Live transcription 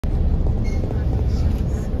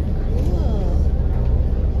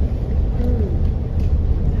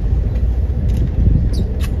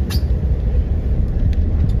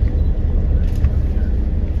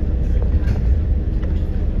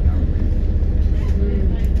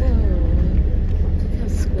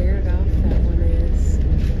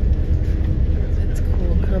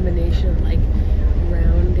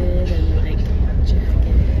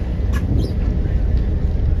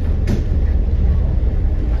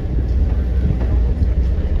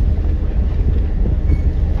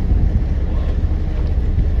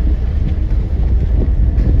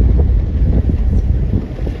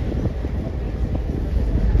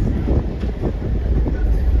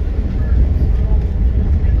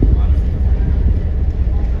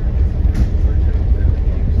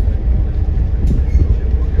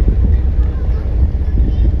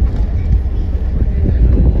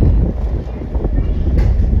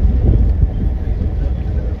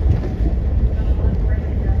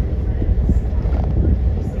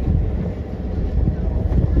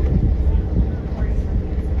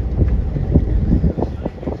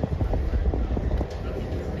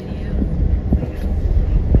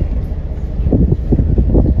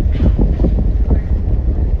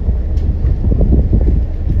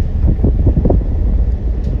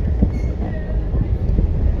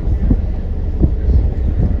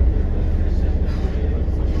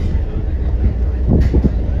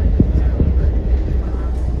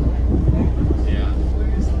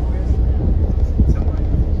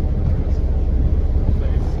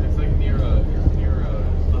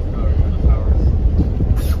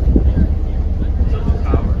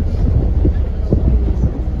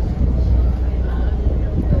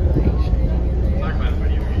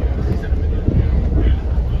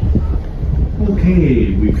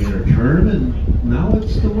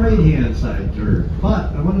right-hand side dirt.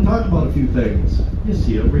 But I want to talk about a few things. You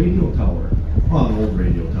see a radio tower, well, an old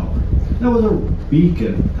radio tower. That was a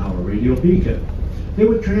beacon tower, radio beacon. They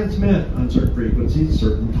would transmit on certain frequencies,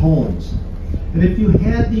 certain tones. And if you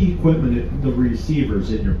had the equipment, the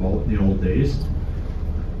receivers in your boat in the old days,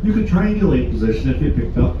 you could triangulate position if you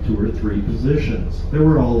picked up 2 or 3 positions. They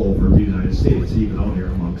were all over the United States, even out here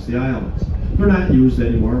amongst the islands. They're not used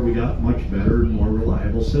anymore. We got much better and more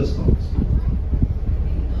reliable systems.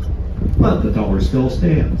 But the tower still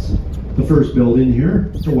stands. The first building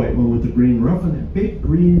here, the white one with the green roof and a big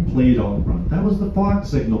green plate out front. That was the Fox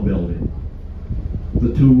signal building.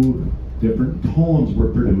 The 2 different tones were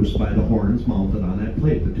produced by the horns mounted on that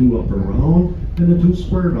plate. The 2 upper round and the 2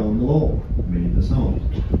 square down below made the sound.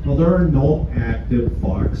 Now there are no active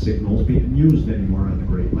Fox signals being used anymore on the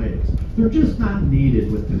Great Lakes. They're just not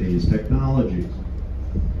needed with today's technologies.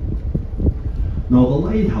 Now the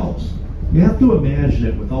lighthouse, you have to imagine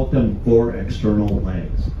it without them 4 external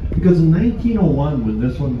legs. Because in 1901, when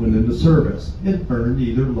this one went into service, it burned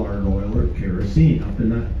either lard oil or kerosene up in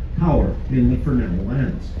the tower in the Fresnel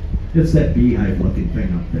lens. It's that beehive looking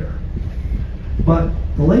thing up there. But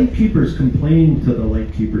the lightkeepers complained to the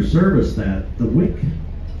lightkeeper service that the wick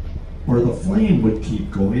or the flame would keep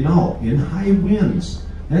going out in high winds.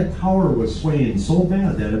 That tower was swaying so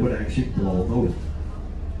bad that it would actually blow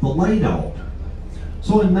the light out.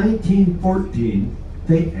 So in 1914,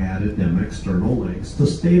 they added them external legs to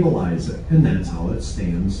stabilize it, and that's how it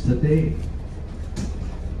stands today.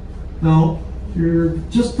 Now, you're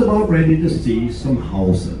just about ready to see some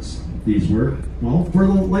houses. These were, well, for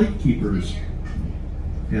the lightkeepers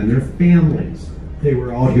and their families. They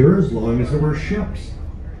were out here as long as there were ships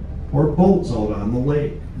or boats out on the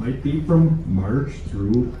lake. Might be from March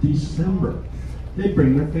through December. They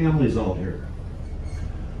bring their families out here.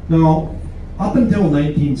 Now, up until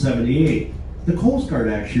 1978, the Coast Guard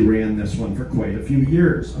actually ran this one for quite a few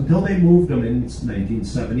years until they moved them in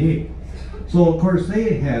 1978. So of course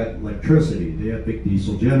they had electricity. They had big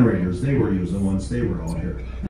diesel generators they were using once they were out here.